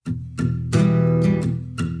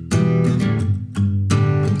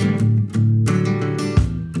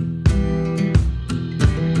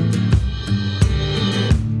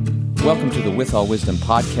welcome to the With All Wisdom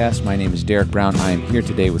podcast. My name is Derek Brown. I am here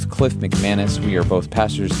today with Cliff McManus. We are both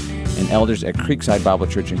pastors and elders at Creekside Bible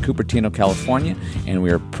Church in Cupertino, California, and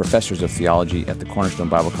we are professors of theology at the Cornerstone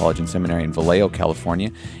Bible College and Seminary in Vallejo,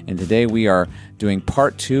 California. And today we are doing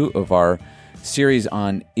part 2 of our series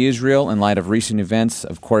on Israel in light of recent events.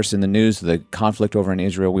 Of course, in the news, the conflict over in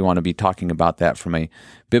Israel, we want to be talking about that from a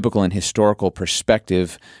biblical and historical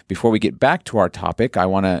perspective. Before we get back to our topic, I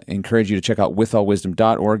want to encourage you to check out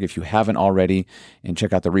withallwisdom.org if you haven't already, and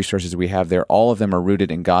check out the resources we have there. All of them are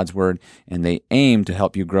rooted in God's Word, and they aim to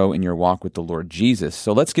help you grow in your walk with the Lord Jesus.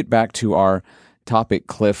 So let's get back to our topic,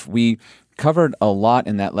 Cliff. We covered a lot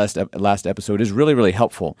in that last episode. It is really, really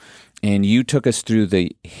helpful. And you took us through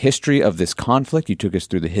the history of this conflict. You took us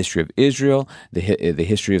through the history of Israel, the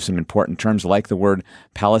history of some important terms like the word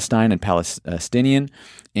Palestine and Palestinian.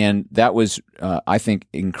 And that was, I think,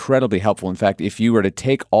 incredibly helpful. In fact, if you were to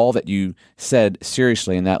take all that you said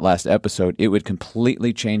seriously in that last episode, it would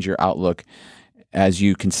completely change your outlook as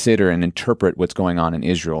you consider and interpret what's going on in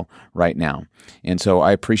Israel right now. And so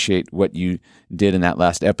I appreciate what you did in that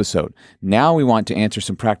last episode. Now we want to answer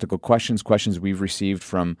some practical questions we've received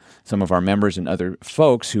from some of our members and other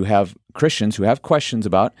folks Christians who have questions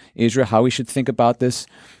about Israel, how we should think about this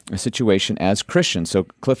situation as Christians. So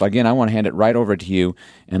Cliff, again, I want to hand it right over to you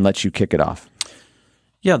and let you kick it off.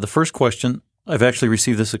 Yeah, the first question, I've actually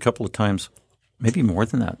received this a couple of times, maybe more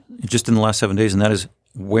than that, just in the last 7 days, and that is,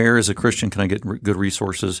 where as a Christian can I get good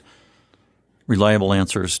resources, reliable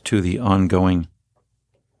answers to the ongoing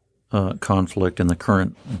conflict and the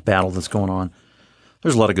current battle that's going on?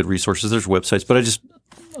 There's a lot of good resources. There's websites, but I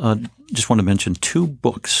just want to mention 2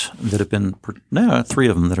 books that have been 3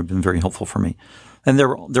 of them that have been very helpful for me, and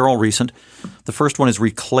they're all recent. The first one is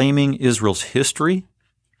Reclaiming Israel's History.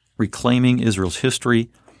 Reclaiming Israel's History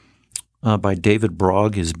by David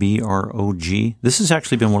Brog, is B-R-O-G. This has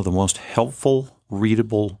actually been one of the most helpful,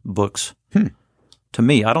 readable books to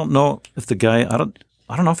me. I don't know if the guy, I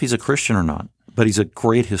don't know if he's a Christian or not, but he's a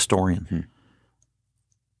great historian.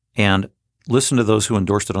 And listen to those who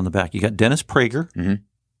endorsed it on the back. You got Dennis Prager,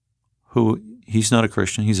 who he's not a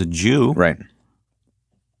Christian, he's a Jew, right?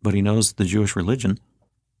 But he knows the Jewish religion.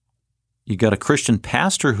 You got a Christian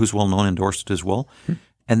pastor who's well known, endorsed it as well,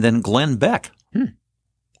 and then Glenn Beck,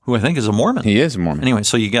 who I think is a Mormon. He is a Mormon. Anyway,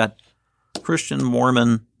 so you got Christian,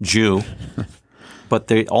 Mormon, Jew, but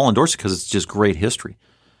they all endorse it because it's just great history.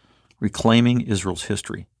 Reclaiming Israel's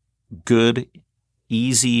History. Good,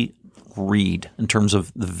 easy read in terms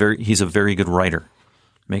of he's a very good writer.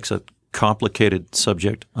 Makes a complicated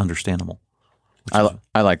subject understandable.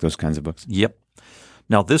 I like those kinds of books. Yep.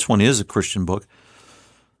 Now, this one is a Christian book.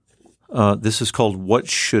 This is called What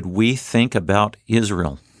Should We Think About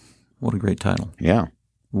Israel? What a great title. Yeah.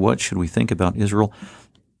 What Should We Think About Israel?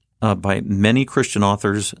 By many Christian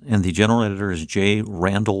authors, and the general editor is J.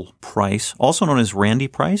 Randall Price, also known as Randy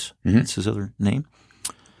Price. That's his other name.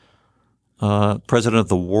 President of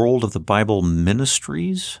the World of the Bible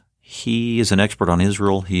Ministries. He is an expert on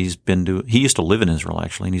Israel. He used to live in Israel,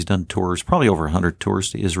 actually, and he's done tours, probably over 100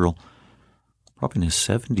 tours to Israel, probably in his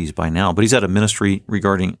 70s by now. But he's had a ministry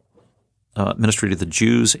regarding ministry to the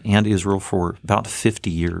Jews and Israel for about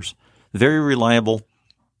 50 years. Very reliable,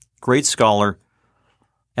 great scholar,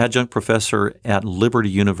 adjunct professor at Liberty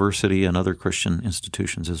University and other Christian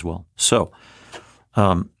institutions as well. So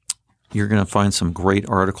you're going to find some great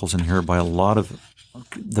articles in here by a lot of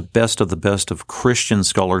the best of Christian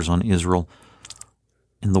scholars on Israel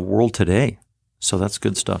in the world today. So that's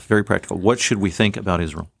good stuff, very practical. What should we think about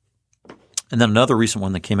Israel? And then another recent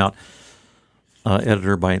one that came out,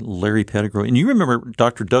 editor by Larry Pettigrew. And you remember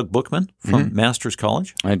Dr. Doug Bookman from Masters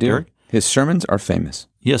College? I do. Derek? His sermons are famous.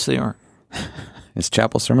 Yes, they are. His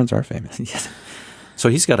chapel sermons are famous. Yes. So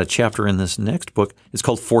he's got a chapter in this next book. It's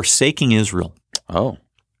called Forsaking Israel. Oh.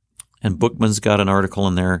 And Bookman's got an article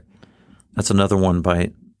in there. That's another one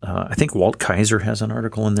by, I think Walt Kaiser has an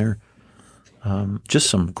article in there. Just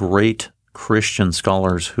some great Christian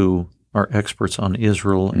scholars who are experts on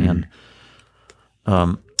Israel. And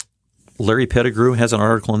Larry Pettigrew has an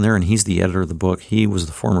article in there, and he's the editor of the book. He was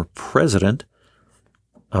the former president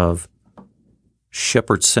of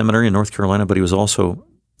Shepherd Seminary in North Carolina, but he was also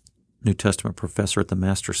New Testament professor at the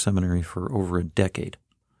Master's Seminary for over a decade.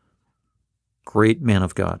 Great man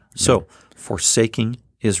of God. So, Forsaking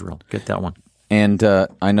Israel. Get that one. And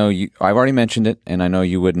I know I've already mentioned it, and I know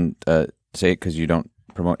you wouldn't say it because you don't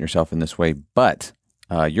promote yourself in this way, but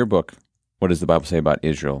your book, What Does the Bible Say About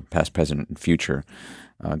Israel, Past, Present, and Future,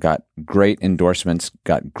 got great endorsements,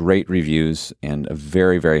 got great reviews, and a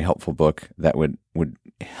very, very helpful book that would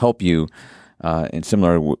help you in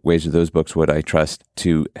similar ways to those books would, I trust,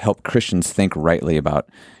 to help Christians think rightly about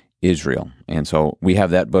Israel. And so we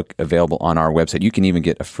have that book available on our website. You can even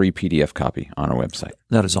get a free PDF copy on our website.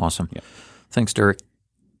 That is awesome. Yeah. Thanks, Derek.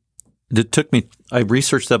 It took me, I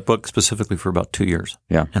researched that book specifically for about 2 years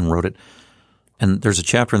and wrote it. And there's a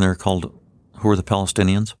chapter in there called Who Are the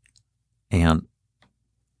Palestinians? And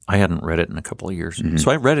I hadn't read it in a couple of years. Mm-hmm.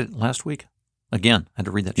 So I read it last week. Again, I had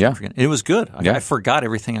to read that chapter again. It was good. I forgot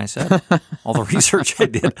everything I said, all the research I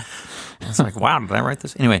did. I was like, wow, did I write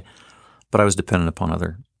this? Anyway, but I was dependent upon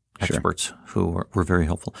other experts who were very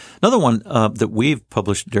helpful. Another one that we've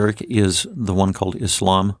published, Derek, is the one called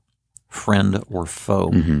Islam, Friend or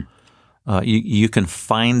Foe. Mm-hmm. You can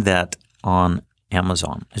find that on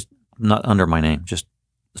Amazon. It's not under my name, just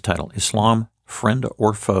the title, Islam, Friend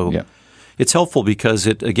or Foe. Yeah. It's helpful because,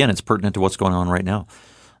 it's pertinent to what's going on right now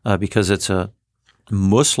because it's a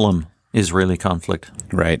Muslim-Israeli conflict,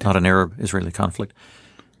 right? Not an Arab-Israeli conflict.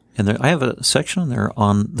 And I have a section there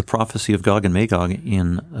on the prophecy of Gog and Magog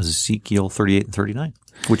in Ezekiel 38 and 39,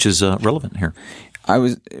 which is relevant here.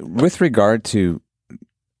 With regard to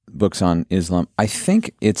books on Islam, I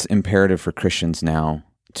think it's imperative for Christians now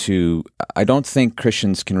I don't think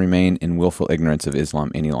Christians can remain in willful ignorance of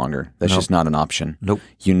Islam any longer. That's just not an option. Nope.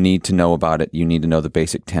 You need to know about it. You need to know the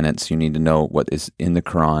basic tenets. You need to know what is in the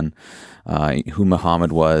Quran, who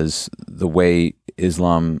Muhammad was, the way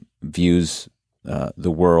Islam views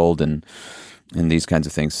the world, and these kinds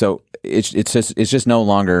of things. So it's just no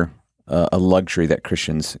longer a luxury that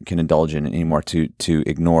Christians can indulge in anymore to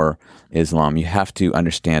ignore Islam. You have to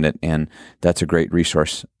understand it, and that's a great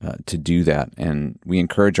resource to do that. And we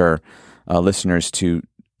encourage our listeners to,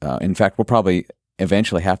 in fact, we'll probably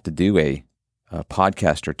eventually have to do a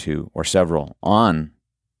podcast or two or several on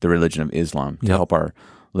the religion of Islam to help our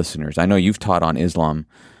listeners. I know you've taught on Islam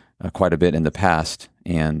quite a bit in the past,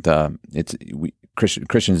 and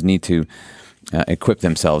Christians need to equip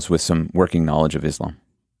themselves with some working knowledge of Islam.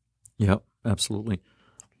 Yep, absolutely.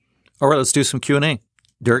 All right, let's do some Q&A.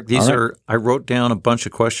 Derek, I wrote down a bunch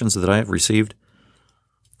of questions that I have received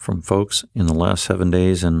from folks in the last 7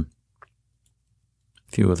 days and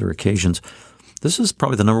a few other occasions. This is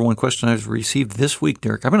probably the number one question I've received this week,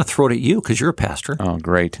 Derek. I'm going to throw it at you because you're a pastor. Oh,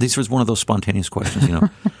 great. This was one of those spontaneous questions,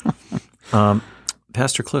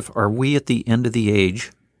 Pastor Cliff, are we at the end of the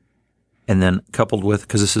age? And then coupled with,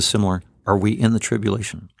 because this is similar, are we in the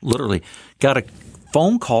tribulation? Literally, got a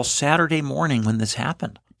phone call Saturday morning when this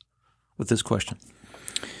happened with this question.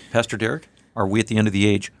 Pastor Derek, are we at the end of the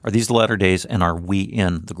age? Are these the latter days, and are we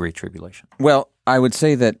in the Great Tribulation? Well, I would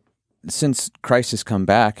say that since Christ has come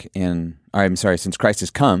since Christ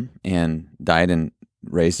has come and died and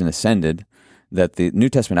raised and ascended, that the New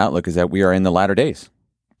Testament outlook is that we are in the latter days.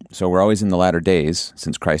 So we're always in the latter days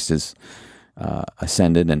since Christ has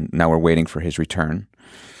ascended, and now we're waiting for his return.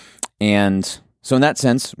 And so in that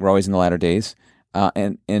sense, we're always in the latter days.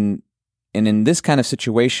 And in this kind of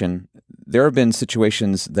situation, there have been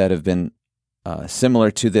situations that have been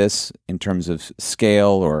similar to this in terms of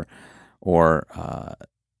scale or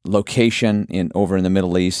location over in the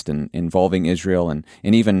Middle East and involving Israel, and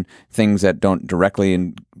even things that don't directly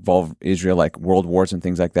involve Israel, like world wars and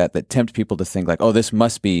things like that tempt people to think like, oh, this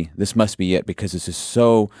must be it, because this is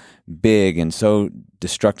so big and so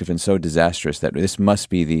destructive and so disastrous that this must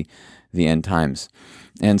be the end times.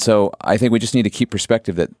 And so I think we just need to keep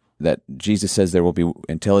perspective that Jesus says there will be,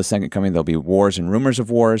 until his second coming, there'll be wars and rumors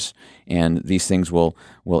of wars, and these things will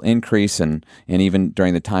increase, and even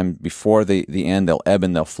during the time before the end, they'll ebb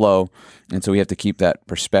and they'll flow. And so we have to keep that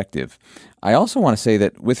perspective. I also want to say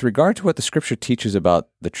that with regard to what the Scripture teaches about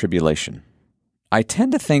the tribulation, I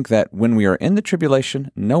tend to think that when we are in the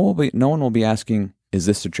tribulation, no one will be asking, is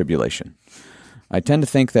this the tribulation? I tend to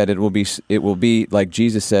think that it will be like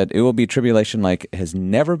Jesus said, it will be tribulation like has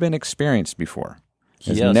never been experienced before.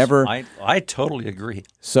 I totally agree.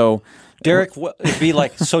 So, Derek, it'd be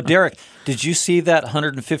like, Derek, did you see that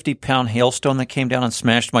 150-pound hailstone that came down and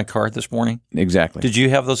smashed my car this morning? Exactly. Did you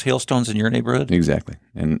have those hailstones in your neighborhood? Exactly.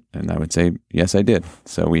 And I would say, yes, I did.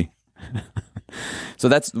 So so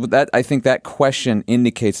that's that. I think that question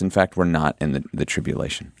indicates, in fact, we're not in the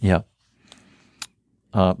tribulation. Yeah.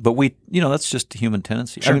 But that's just a human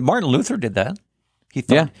tendency. Sure. I mean, Martin Luther did that. That's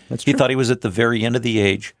true. He thought he was at the very end of the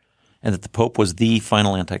age, and that the Pope was the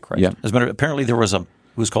final Antichrist. Yeah. As a matter of, apparently there was it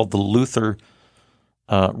was called the Luther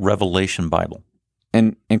Revelation Bible.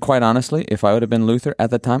 And quite honestly, if I would have been Luther at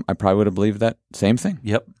the time, I probably would have believed that same thing.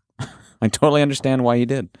 Yep. I totally understand why he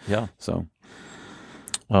did. Yeah. So,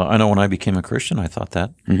 I know when I became a Christian, I thought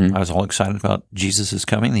that. Mm-hmm. I was all excited about Jesus is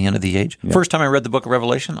coming, the end of the age. Yep. First time I read the book of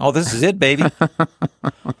Revelation, this is it, baby.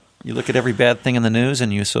 You look at every bad thing in the news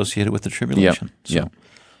and you associate it with the tribulation. Yep.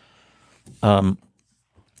 So,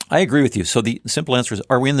 I agree with you. So the simple answer is,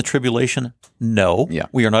 are we in the tribulation? No. Yeah.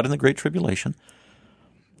 We are not in the Great Tribulation,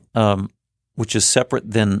 which is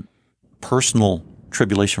separate than personal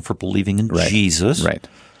tribulation for believing in Jesus. Right.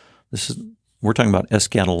 We're talking about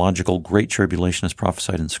eschatological Great Tribulation as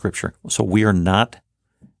prophesied in Scripture. So we are not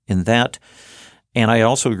in that. And I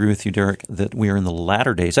also agree with you, Derek, that we are in the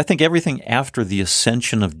latter days. I think everything after the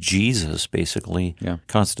ascension of Jesus basically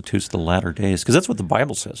constitutes the latter days, because that's what the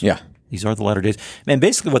Bible says. Yeah. These are the latter days. And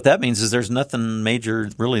basically what that means is there's nothing major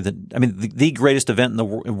really the greatest event in the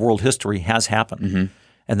world history has happened,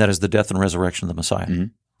 and that is the death and resurrection of the Messiah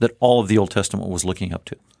that all of the Old Testament was looking up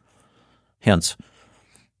to. Hence,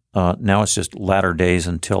 now it's just latter days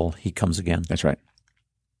until he comes again. That's right.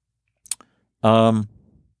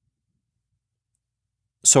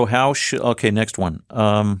 So next one.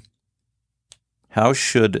 How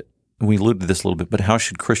should, we alluded to this a little bit, but how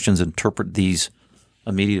should Christians interpret these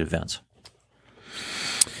immediate events?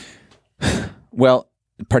 Well,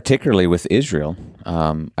 particularly with Israel,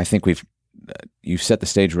 I think you've set the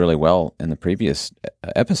stage really well in the previous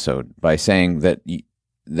episode by saying that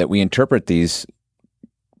we interpret these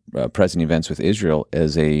present events with Israel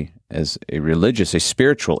as a religious, a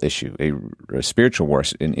spiritual issue, a spiritual war,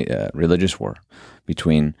 religious war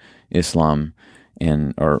between Islam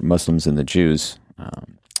or Muslims and the Jews,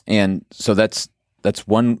 and so that's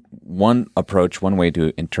one approach, one way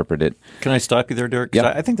to interpret it. Can I stop you there, Derek?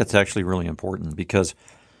 Yeah. I think that's actually really important, because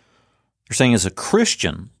you're saying as a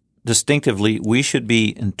Christian, distinctively, we should be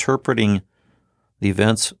interpreting the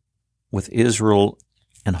events with Israel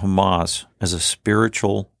and Hamas as a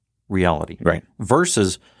spiritual reality. Right.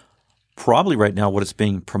 Versus probably right now what it's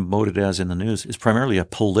being promoted as in the news is primarily a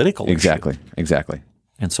political issue. Exactly.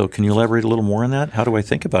 And so can you elaborate a little more on that? How do I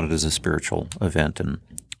think about it as a spiritual event and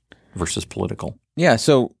versus political? Yeah,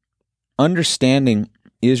 so understanding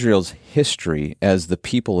Israel's history as the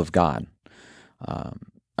people of God.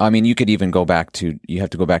 You could even you have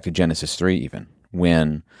to go back to Genesis 3 even,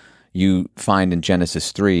 when you find in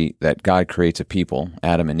Genesis 3 that God creates a people,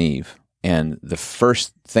 Adam and Eve, and the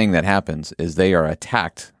first thing that happens is they are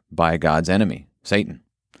attacked by God's enemy, Satan.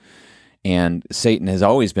 And Satan has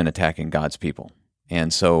always been attacking God's people.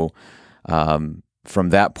 And so from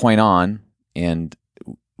that point on, and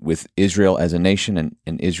with Israel as a nation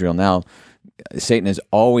and Israel now, Satan has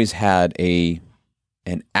always had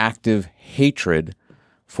an active hatred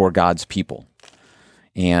for God's people.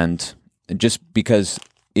 And just because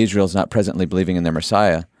Israel is not presently believing in their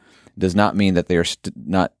Messiah does not mean that they are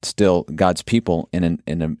not still God's people in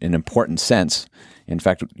an important sense. In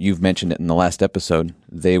fact, you've mentioned it in the last episode.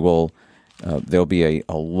 There'll be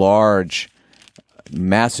a large,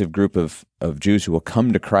 massive group of Jews who will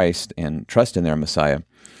come to Christ and trust in their Messiah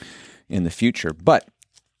in the future. But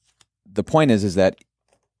the point is that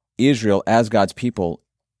Israel, as God's people,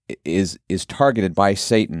 is targeted by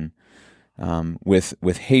Satan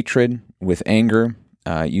with hatred, with anger.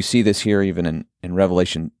 You see this here even in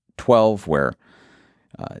Revelation 12, where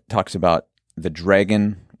it talks about the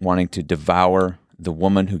dragon wanting to devour the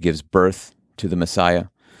woman who gives birth to the Messiah.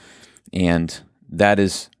 And that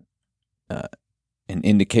is an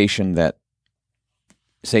indication that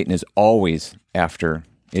Satan is always after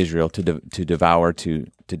Israel to devour, to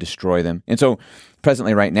destroy them. And so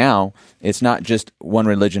presently right now, it's not just one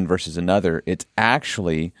religion versus another. It's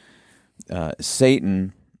actually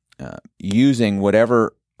Satan using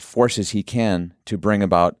whatever forces he can to bring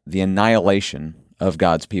about the annihilation of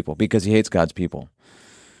God's people, because he hates God's people.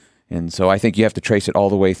 And so I think you have to trace it all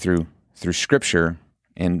the way through Scripture,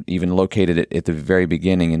 and even located it at the very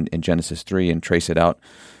beginning in Genesis 3, and trace it out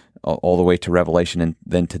all the way to Revelation and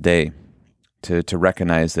then today, to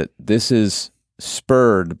recognize that this is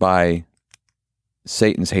spurred by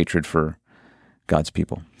Satan's hatred for God's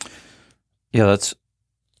people. Yeah,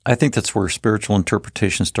 I think that's where spiritual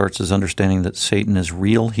interpretation starts, is understanding that Satan is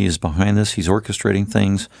real. He is behind this. He's orchestrating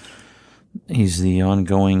things. He's the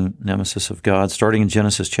ongoing nemesis of God. Starting in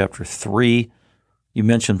Genesis chapter 3, you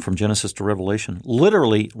mentioned from Genesis to Revelation,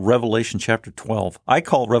 literally Revelation chapter 12. I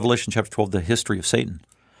call Revelation chapter 12 the history of Satan,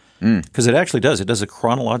 because it actually does. It does a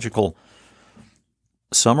chronological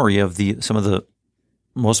summary of some of the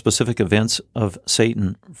most specific events of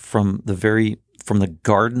Satan from the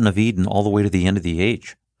Garden of Eden all the way to the end of the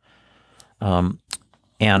age. And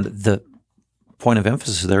the point of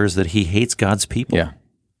emphasis there is that he hates God's people. Yeah.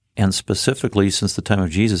 And specifically, since the time of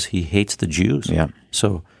Jesus, he hates the Jews. Yeah.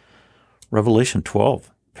 So Revelation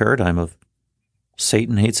 12, paradigm of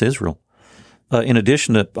Satan hates Israel. In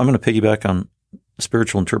addition to, I'm going to piggyback on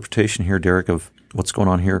spiritual interpretation here, Derek, of what's going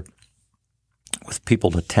on here with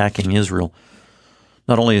people attacking Israel.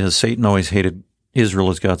 Not only has Satan always hated Israel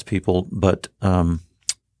as God's people, but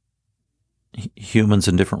humans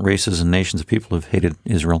and different races and nations of people have hated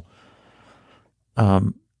Israel.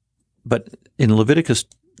 But in Leviticus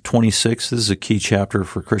 26, this is a key chapter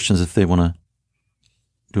for Christians if they want to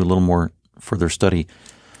do a little more further study.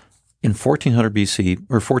 In 1400 BC,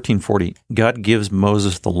 or 1440, God gives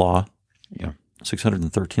Moses the law,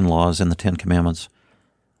 613 laws and the 10 commandments,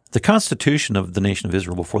 the constitution of the nation of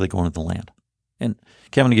Israel before they go into the land. And,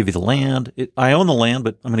 okay, I'm going to give you the land. I own the land,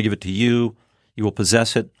 but I'm going to give it to you. You will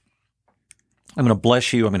possess it. I'm going to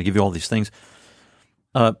bless you. I'm going to give you all these things.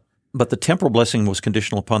 But the temporal blessing was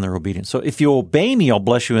conditional upon their obedience. So if you obey me, I'll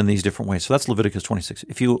bless you in these different ways. So that's Leviticus 26.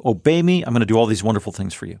 If you obey me, I'm going to do all these wonderful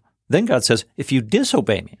things for you. Then God says, if you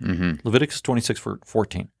disobey me, Leviticus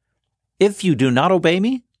 26:14. If you do not obey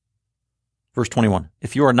me, verse 21.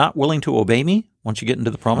 If you are not willing to obey me once you get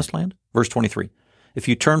into the promised land, verse 23. If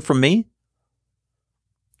you turn from me,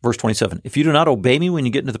 verse 27. If you do not obey me when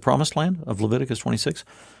you get into the promised land of Leviticus 26,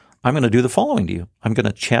 I'm going to do the following to you. I'm going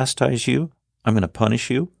to chastise you. I'm going to punish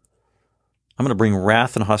you. I'm going to bring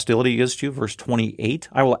wrath and hostility against you, verse 28.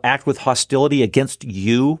 I will act with hostility against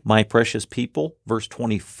you, my precious people, verse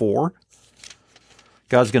 24.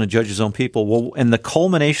 God's going to judge his own people. Well, and the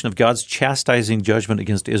culmination of God's chastising judgment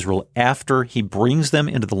against Israel after he brings them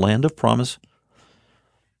into the land of promise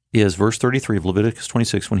is verse 33 of Leviticus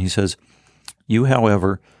 26 when he says, you,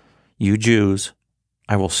 however, you Jews,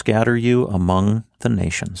 I will scatter you among the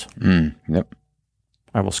nations.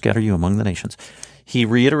 I will scatter you among the nations. He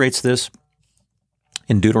reiterates this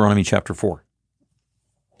in Deuteronomy chapter 4,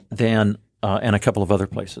 then and a couple of other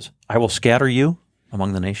places. I will scatter you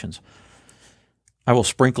among the nations. I will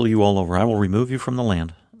sprinkle you all over. I will remove you from the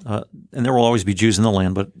land. And there will always be Jews in the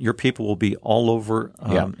land, but your people will be all over,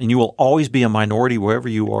 and you will always be a minority wherever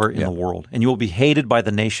you are in the world. And you will be hated by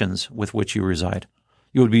the nations with which you reside.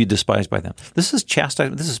 You will be despised by them. This is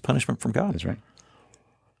chastisement. This is punishment from God. That's right.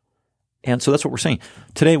 And so that's what we're saying.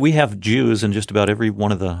 Today we have Jews in just about every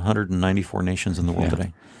one of the 194 nations in the world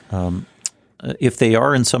today. If they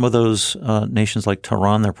are in some of those nations like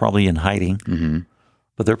Tehran, they're probably in hiding,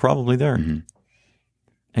 but they're probably there.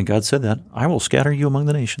 And God said that, I will scatter you among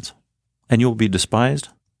the nations, and you will be despised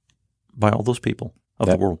by all those people of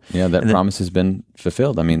the world. Yeah, that promise has been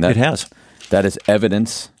fulfilled. I mean, it has. That is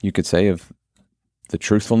evidence, you could say, of the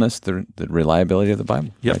truthfulness, the reliability of the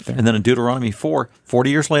Bible. Yep. Right there. And then in Deuteronomy 4, 40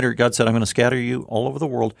 years later, God said, I'm going to scatter you all over the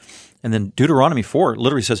world. And then Deuteronomy 4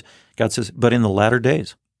 literally says, God says, but in the latter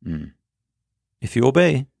days, if you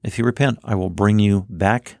obey, if you repent, I will bring you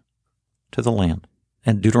back to the land.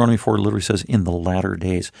 And Deuteronomy 4 literally says, in the latter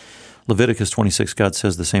days. Leviticus 26, God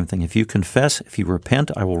says the same thing. If you confess, if you repent,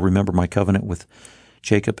 I will remember my covenant with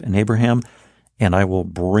Jacob and Abraham, and I will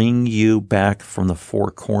bring you back from the four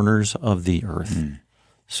corners of the earth.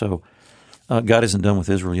 So God isn't done with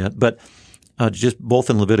Israel yet. But just both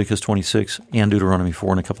in Leviticus 26 and Deuteronomy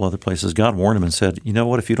 4 and a couple other places, God warned him and said, you know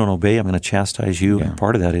what, if you don't obey, I'm going to chastise you. And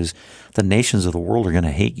part of that is the nations of the world are going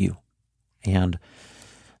to hate you. And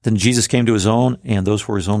then Jesus came to his own, and those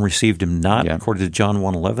who were his own received him not, according to John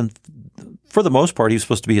 1:11. For the most part, he was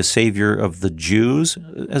supposed to be a savior of the Jews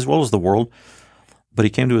as well as the world. But he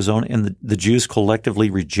came to his own, and the Jews collectively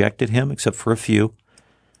rejected him, except for a few.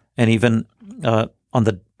 And even on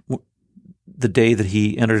the day that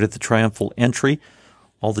he entered at the triumphal entry,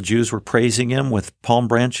 all the Jews were praising him with palm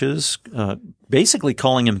branches, basically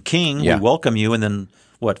calling him king. We welcome you. And then,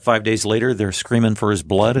 5 days later, they're screaming for his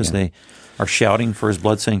blood as they are shouting for his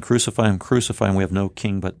blood, saying, crucify him, we have no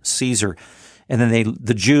king but Caesar. And then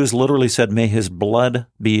the Jews literally said, may his blood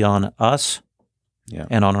be on us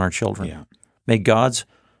and on our children. May God's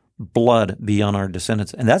blood be on our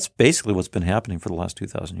descendants. And that's basically what's been happening for the last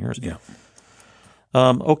 2,000 years.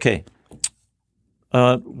 Okay.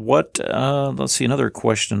 Let's see, another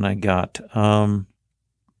question I got.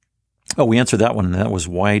 We answered that one, and that was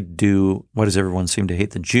why does everyone seem to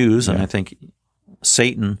hate the Jews? And I think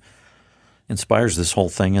Satan inspires this whole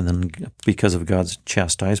thing, and then because of God's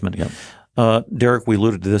chastisement. Derek, we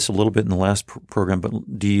alluded to this a little bit in the last program,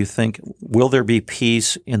 but do you think, will there be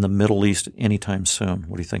peace in the Middle East anytime soon?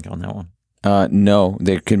 What do you think on that one? No,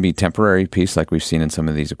 there can be temporary peace like we've seen in some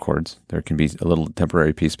of these accords. There can be a little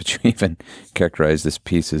temporary peace, but you even characterize this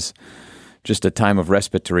peace as just a time of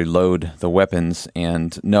respite to reload the weapons.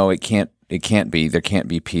 And no, it can't be. There can't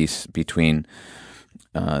be peace between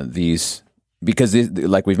these, because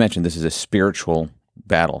like we've mentioned, this is a spiritual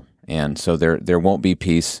battle. And so there won't be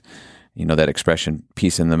peace. You know that expression,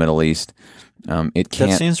 peace in the Middle East. It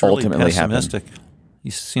can't that seems really ultimately pessimistic. happen.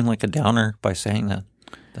 You seem like a downer by saying that.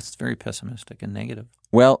 That's very pessimistic and negative.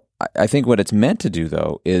 Well, I think what it's meant to do,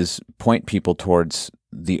 though, is point people towards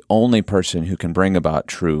the only person who can bring about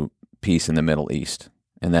true peace in the Middle East.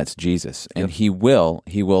 and that's Jesus. And he will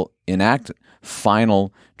enact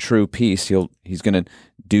final true peace. He's going to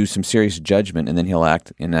do some serious judgment, and then he'll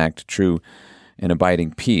enact true and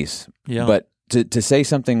abiding peace. Yeah. But to say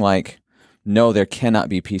something like, no, there cannot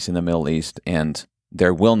be peace in the Middle East, and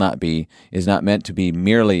there will not be, is not meant to be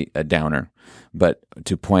merely a downer, but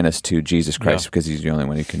to point us to Jesus Christ, because he's the only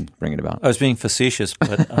one who can bring it about. I was being facetious,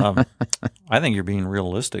 but I think you're being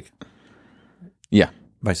realistic. Yeah.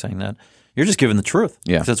 By saying that. You're just giving the truth.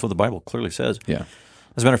 Yeah. Because that's what the Bible clearly says. Yeah.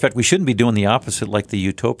 As a matter of fact, we shouldn't be doing the opposite like the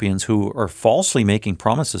utopians who are falsely making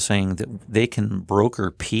promises saying that they can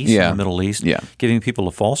broker peace in the Middle East, giving people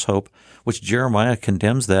a false hope, which Jeremiah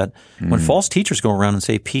condemns that. When false teachers go around and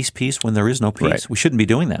say peace, peace, when there is no peace, we shouldn't be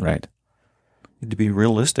doing that. Right. We need to be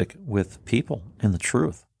realistic with people and the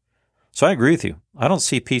truth. So I agree with you. I don't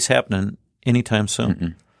see peace happening anytime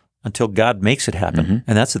soon until God makes it happen,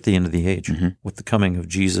 and that's at the end of the age with the coming of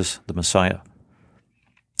Jesus, the Messiah.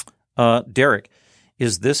 Derek,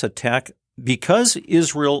 is this attack because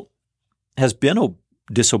Israel has been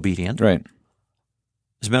disobedient? Right.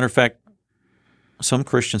 As a matter of fact, some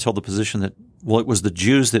Christians held the position that, well, it was the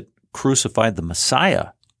Jews that crucified the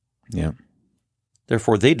Messiah. Yeah.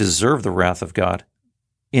 Therefore, they deserve the wrath of God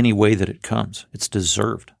any way that it comes. It's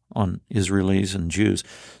deserved on Israelis and Jews.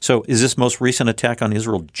 So is this most recent attack on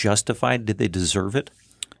Israel justified? Did they deserve it?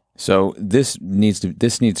 So this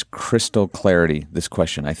needs crystal clarity, this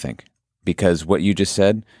question, I think. Because what you just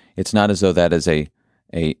said, it's not as though that is a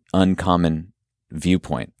uncommon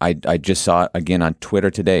viewpoint. I just saw it again on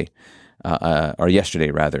Twitter today, or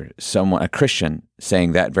yesterday rather, a Christian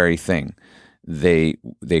saying that very thing. They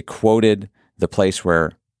quoted the place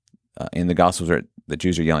where in the Gospels where the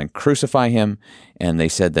Jews are yelling, "Crucify him," and they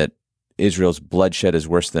said that Israel's bloodshed is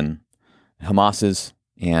worse than Hamas's,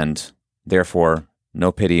 and therefore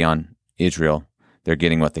no pity on Israel. They're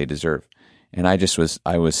getting what they deserve. And I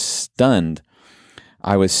was stunned.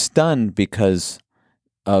 I was stunned because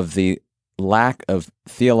of the lack of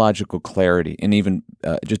theological clarity and even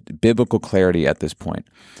just biblical clarity at this point.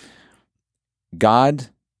 God,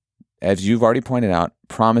 as you've already pointed out,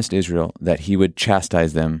 promised Israel that he would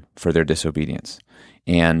chastise them for their disobedience.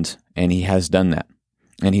 And he has done that.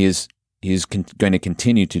 And he's going to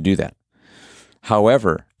continue to do that.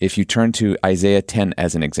 However, if you turn to Isaiah 10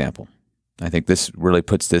 as an example, I think this really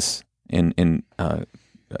puts this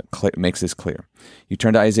makes this clear. You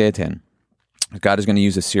turn to Isaiah 10. God is going to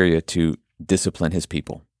use Assyria to discipline his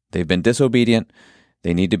people. They've been disobedient.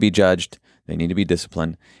 They need to be judged. They need to be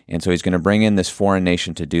disciplined. And so he's going to bring in this foreign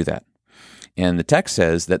nation to do that. And the text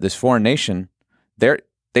says that this foreign nation, they're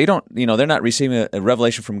not receiving a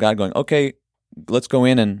revelation from God going, okay, let's go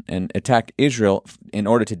in and attack Israel in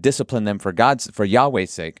order to discipline them for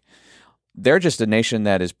Yahweh's sake. They're just a nation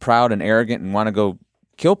that is proud and arrogant and want to go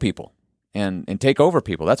kill people and take over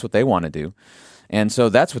people. That's what they want to do. And so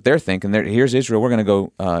that's what they're thinking. Here's Israel. We're going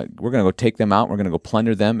to go take them out. We're going to go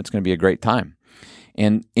plunder them. It's going to be a great time.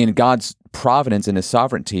 And in God's providence and his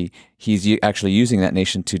sovereignty, he's actually using that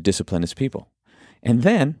nation to discipline his people. And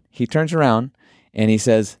then he turns around and he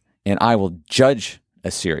says, and I will judge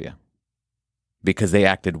Assyria because they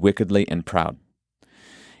acted wickedly and proud.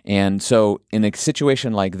 And so in a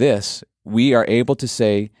situation like this, we are able to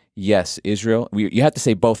say, yes, Israel, you have to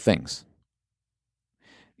say both things.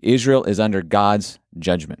 Israel is under God's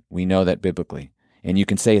judgment. We know that biblically. And you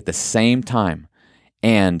can say at the same time,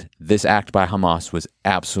 and this act by Hamas was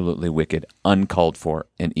absolutely wicked, uncalled for,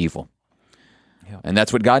 and evil. Yeah. And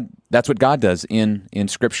that's what God does in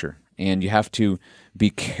Scripture. And you have to be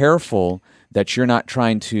careful that you're not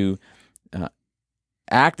trying to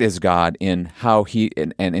act as God in how he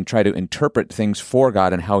and try to interpret things for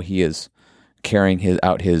God and how he is carrying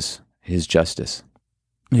out his justice.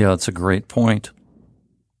 Yeah, that's a great point.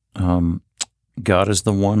 God is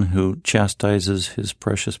the one who chastises his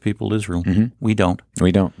precious people, Israel. Mm-hmm. We don't.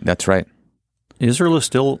 We don't. That's right. Israel is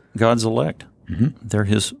still God's elect. Mm-hmm. They're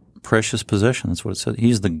his precious possession. That's what it says.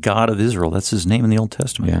 He's the God of Israel. That's his name in the Old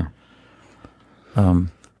Testament. Yeah. And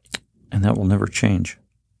that will never change.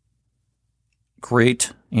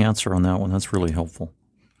 Great answer on that one. That's really helpful.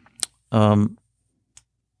 I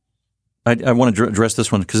want to address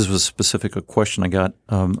this one because this was a question I got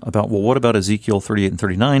about, well, what about Ezekiel 38 and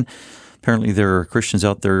 39? Apparently there are Christians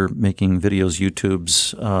out there making videos,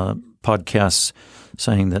 YouTubes, podcasts,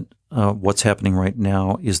 saying that what's happening right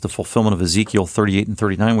now is the fulfillment of Ezekiel 38 and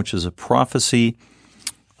 39, which is a prophecy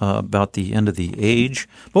about the end of the age.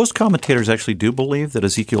 Most commentators actually do believe that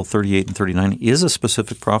Ezekiel 38 and 39 is a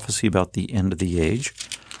specific prophecy about the end of the age.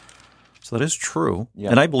 So that is true,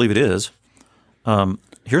 and I believe it is.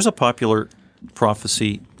 Here's a popular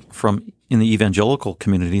prophecy in the evangelical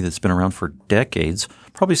community that's been around for decades,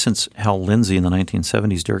 probably since Hal Lindsey in the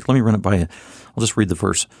 1970s. Derek, let me run it by you. I'll just read the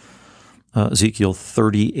verse. Ezekiel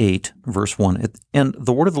 38, verse 1. And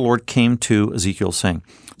the word of the Lord came to Ezekiel, saying,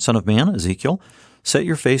 Son of man, Ezekiel, set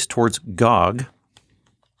your face towards Gog,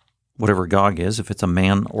 whatever Gog is, if it's a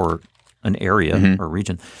man or an area or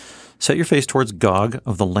region. Set your face towards Gog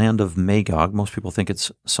of the land of Magog. Most people think it's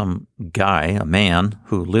some guy, a man,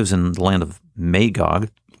 who lives in the land of Magog,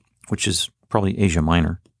 which is probably Asia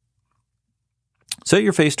Minor. Set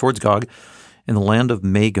your face towards Gog in the land of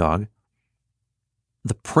Magog,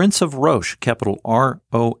 the prince of Rosh, capital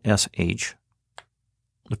R-O-S-H,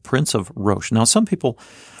 the prince of Rosh. Now, some people,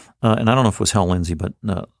 and I don't know if it was Hal Lindsey, but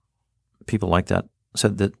people like that,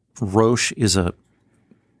 said that Rosh is a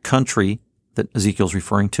country that Ezekiel's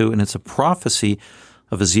referring to, and it's a prophecy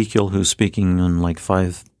of Ezekiel who's speaking in like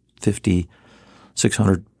 550,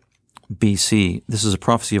 600 BC. This is a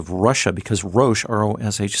prophecy of Russia because Rosh,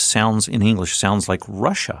 R-O-S-H, sounds in English, sounds like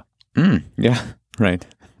Russia. Yeah, right.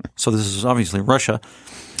 So this is obviously Russia,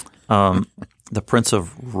 the prince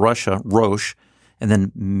of Russia, Rosh, and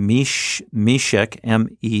then Meshech,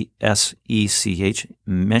 M-E-S-E-C-H,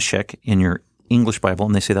 Meshech in your English Bible,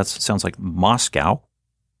 and they say that sounds like Moscow.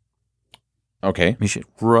 Okay. Meshech,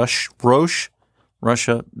 Rosh,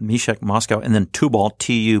 Russia, Meshech, Moscow, and then Tubal,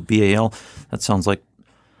 T-U-B-A-L. That sounds like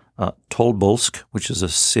Tobolsk, which is a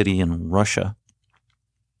city in Russia.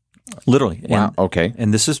 Literally. Wow. Okay.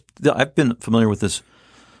 And this is, I've been familiar with this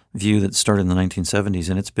view that started in the 1970s,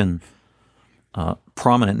 and it's been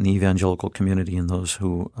prominent in the evangelical community and those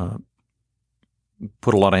who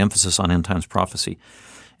put a lot of emphasis on end times prophecy.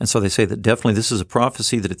 And so they say that definitely this is a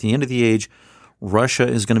prophecy that at the end of the age, Russia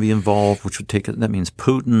is going to be involved, which would that means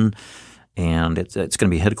Putin, and it's going to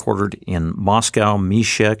be headquartered in Moscow,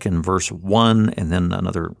 Meshech in verse 1, and then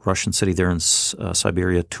another Russian city there in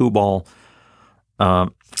Siberia, Tubal.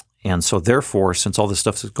 And so therefore, since all this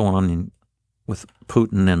stuff is going on with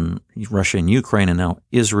Putin and Russia and Ukraine and now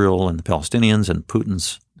Israel and the Palestinians and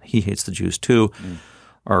he hates the Jews too.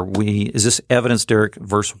 Is this evidence, Derek,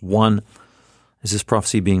 verse 1, is this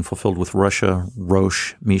prophecy being fulfilled with Russia,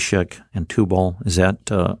 Rosh, Meshech, and Tubal? Is that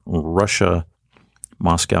Russia,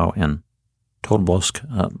 Moscow, and Tobolsk?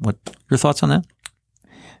 What your thoughts on that?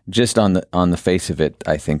 Just on the face of it,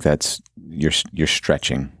 I think that's you're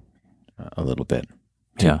stretching a little bit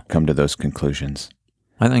to come to those conclusions.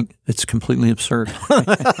 I think it's completely absurd.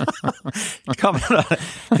 Comment on it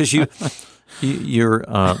because you do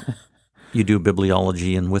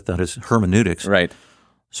bibliology, and with that is hermeneutics, right?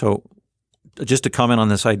 So, just to comment on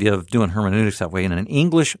this idea of doing hermeneutics that way, in an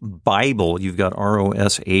English Bible, you've got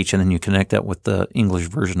R-O-S-H, and then you connect that with the English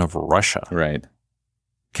version of Russia, right?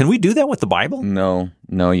 Can we do that with the Bible? No.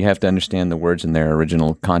 You have to understand the words in their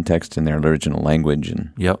original context and their original language,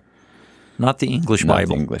 and not the English Bible, not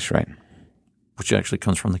the English, right? Which actually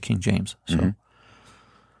comes from the King James. So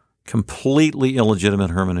completely illegitimate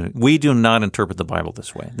hermeneutic. We do not interpret the Bible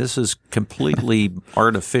this way. This is completely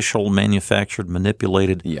artificial, manufactured,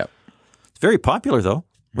 manipulated. Yep. It's very popular, though.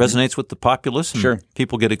 Resonates with the populace. And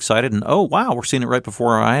people get excited and, oh, wow, we're seeing it right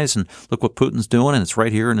before our eyes. And look what Putin's doing. And it's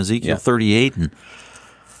right here in Ezekiel 38. And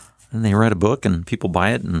they write a book and people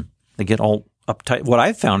buy it and they get all uptight. What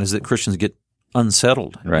I've found is that Christians get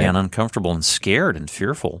unsettled and uncomfortable and scared and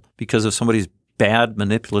fearful because of somebody's bad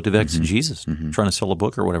manipulative exegesis trying to sell a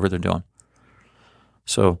book or whatever they're doing.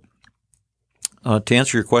 So to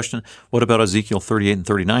answer your question, what about Ezekiel 38 and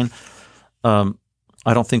 39? I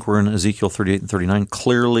don't think we're in Ezekiel 38 and 39.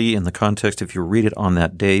 Clearly in the context, if you read it on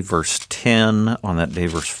that day, verse 10, on that day,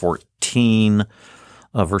 verse 14,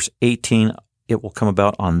 verse 18, it will come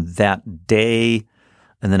about on that day.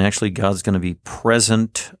 And then actually God's going to be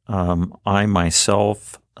present. I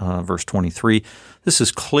myself, verse 23, this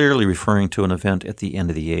is clearly referring to an event at the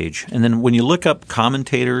end of the age. And then when you look up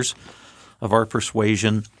commentators of our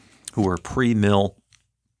persuasion who are pre-mill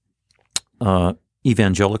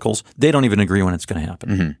evangelicals, they don't even agree when it's going to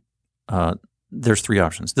happen. There's three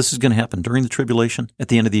options. This is going to happen during the tribulation, at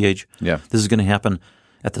the end of the age. Yeah. This is going to happen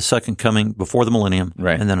at the second coming, before the millennium.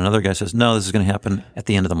 Right. And then another guy says, no, this is going to happen at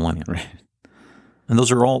the end of the millennium. Right. And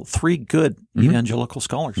those are all three good evangelical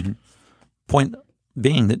scholars. Point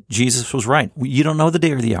being that Jesus was right. You don't know the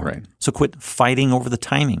day or the hour. Right. So quit fighting over the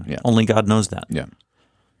timing. Yeah. Only God knows that. Yeah.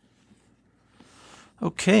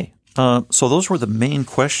 Okay. So those were the main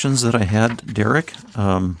questions that I had, Derek,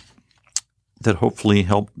 that hopefully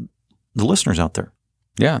help the listeners out there.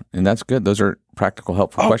 Yeah, and that's good. Those are practical,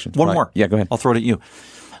 helpful questions. One more. Yeah, go ahead. I'll throw it at you.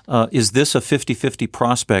 Is this a 50-50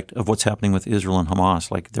 prospect of what's happening with Israel and Hamas?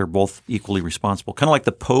 Like they're both equally responsible, kind of like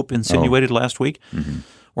the Pope insinuated last week,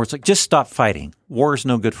 where it's like, just stop fighting. War is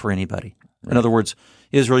no good for anybody. Right. In other words,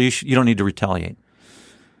 Israel, you don't need to retaliate.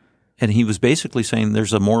 And he was basically saying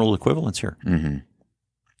there's a moral equivalence here. Mm-hmm.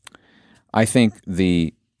 I think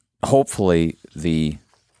hopefully the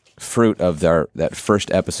fruit of that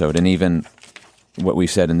first episode, and even what we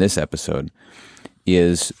said in this episode,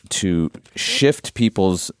 is to shift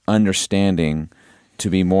people's understanding to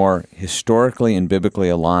be more historically and biblically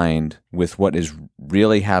aligned with what is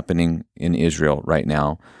really happening in Israel right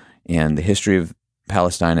now, and the history of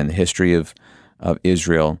Palestine and the history of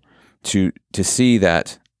Israel, to see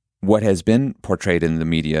that what has been portrayed in the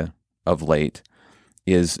media of late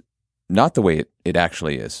is not the way it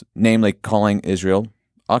actually is, namely calling Israel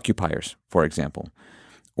occupiers, for example,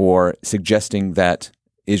 or suggesting that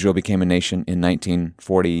Israel became a nation in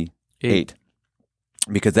 1948,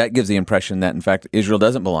 because that gives the impression that, in fact, Israel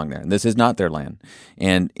doesn't belong there, and this is not their land.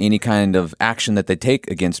 And any kind of action that they take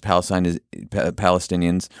against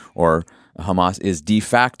Palestinians or Hamas is de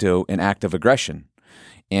facto an act of aggression.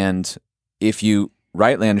 And if you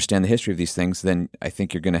rightly understand the history of these things, then I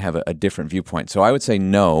think you're going to have a different viewpoint. So I would say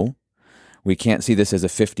no, we can't see this as a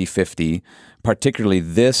 50-50, particularly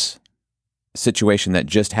this situation that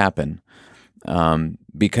just happened,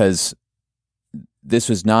 because this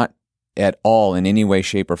was not at all in any way,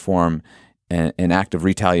 shape, or form an act of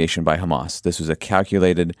retaliation by Hamas. This was a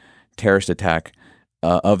calculated terrorist attack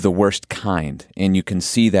of the worst kind, and you can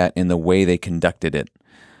see that in the way they conducted it.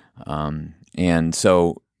 And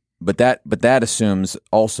so, but that assumes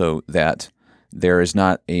also that there is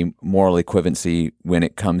not a moral equivalency when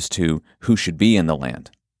it comes to who should be in the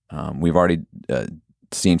land. We've already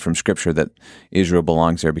seen from Scripture that Israel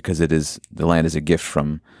belongs there because the land is a gift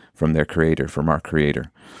from their Creator, from our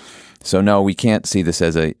Creator. So no, we can't see this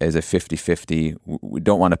as a 50-50. We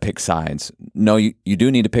don't want to pick sides. No, you do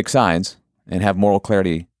need to pick sides and have moral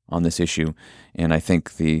clarity on this issue. And I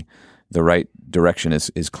think the right direction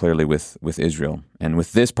is clearly with Israel. And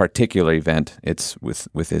with this particular event, it's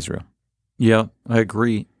with Israel. Yeah, I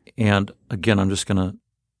agree. And again, I'm just going to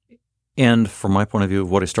end from my point of view of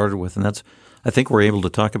what I started with, and that's, I think we're able to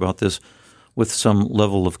talk about this with some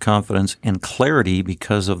level of confidence and clarity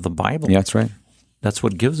because of the Bible. Yeah, that's right. That's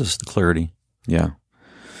what gives us the clarity. Yeah.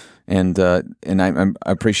 And I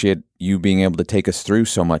appreciate you being able to take us through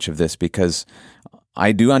so much of this, because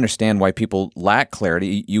I do understand why people lack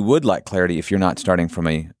clarity. You would lack clarity if you're not starting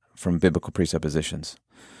from biblical presuppositions.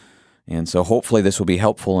 And so hopefully this will be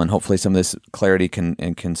helpful, and hopefully some of this clarity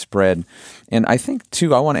can spread. And I think,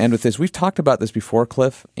 too, I want to end with this. We've talked about this before,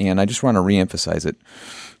 Cliff, and I just want to reemphasize it.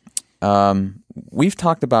 We've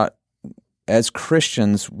talked about, as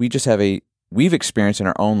Christians, we've experienced in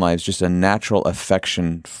our own lives just a natural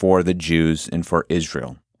affection for the Jews and for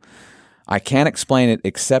Israel. I can't explain it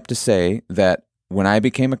except to say that when I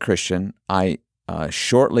became a Christian, I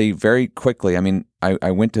shortly, very quickly,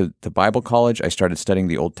 I went to Bible college, I started studying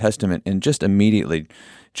the Old Testament, and just immediately,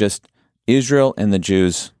 just Israel and the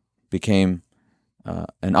Jews became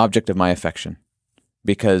an object of my affection,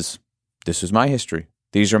 because this was my history.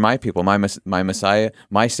 These are my people. My Messiah,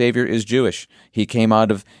 my Savior is Jewish. He came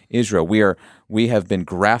out of Israel. We have been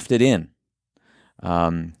grafted in.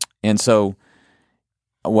 And so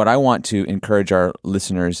what I want to encourage our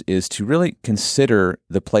listeners is to really consider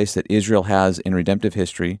the place that Israel has in redemptive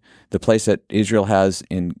history, the place that Israel has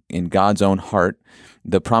in God's own heart,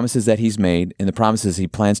 the promises that He's made, and the promises He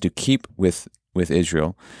plans to keep with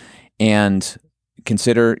Israel, and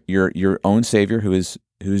consider your own Savior, who's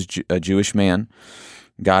a Jewish man,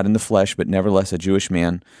 God in the flesh, but nevertheless a Jewish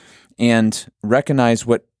man, and recognize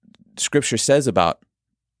what Scripture says about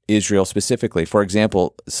Israel specifically. For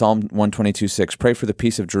example, Psalm 122:6, pray for the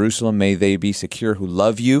peace of Jerusalem, may they be secure who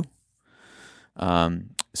love you.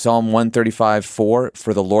 Psalm 135:4,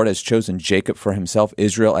 for the Lord has chosen Jacob for himself,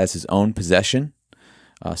 Israel as his own possession.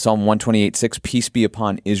 Psalm 128:6, peace be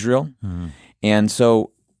upon Israel. Mm-hmm. And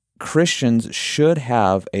so Christians should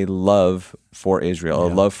have a love for Israel,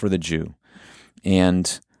 a love for the Jew.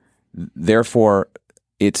 And therefore,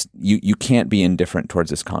 it's you can't be indifferent towards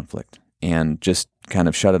this conflict and just kind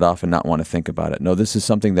of shut it off and not want to think about it. No, this is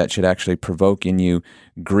something that should actually provoke in you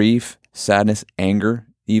grief, sadness, anger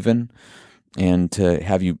even, and to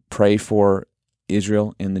have you pray for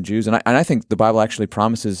Israel and the Jews. And I think the Bible actually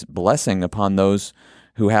promises blessing upon those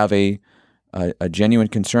who have a genuine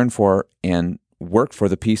concern for and work for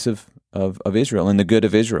the peace of Israel and the good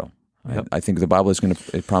of Israel. Yep. I think the Bible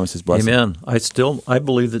it promises blessing. Amen. I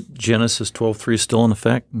believe that Genesis 12:3 is still in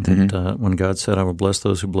effect. That when God said, "I will bless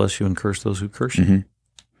those who bless you and curse those who curse you."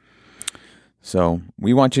 Mm-hmm. So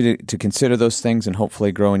we want you to consider those things and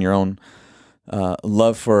hopefully grow in your own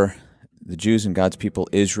love for the Jews and God's people,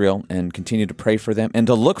 Israel, and continue to pray for them, and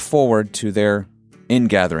to look forward to their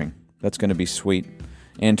ingathering. That's going to be sweet.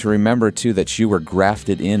 And to remember, too, that you were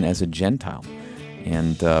grafted in as a Gentile.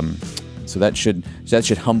 And so that should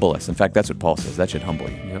humble us. In fact, that's what Paul says. That should humble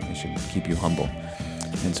you. Yep. It should keep you humble.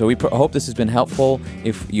 And so we hope this has been helpful.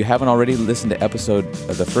 If you haven't already listened to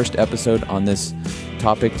the first episode on this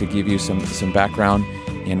topic, to give you some background,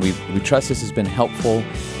 and we trust this has been helpful,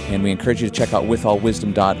 and we encourage you to check out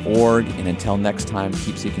withallwisdom.org. And until next time,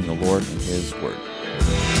 keep seeking the Lord and His Word.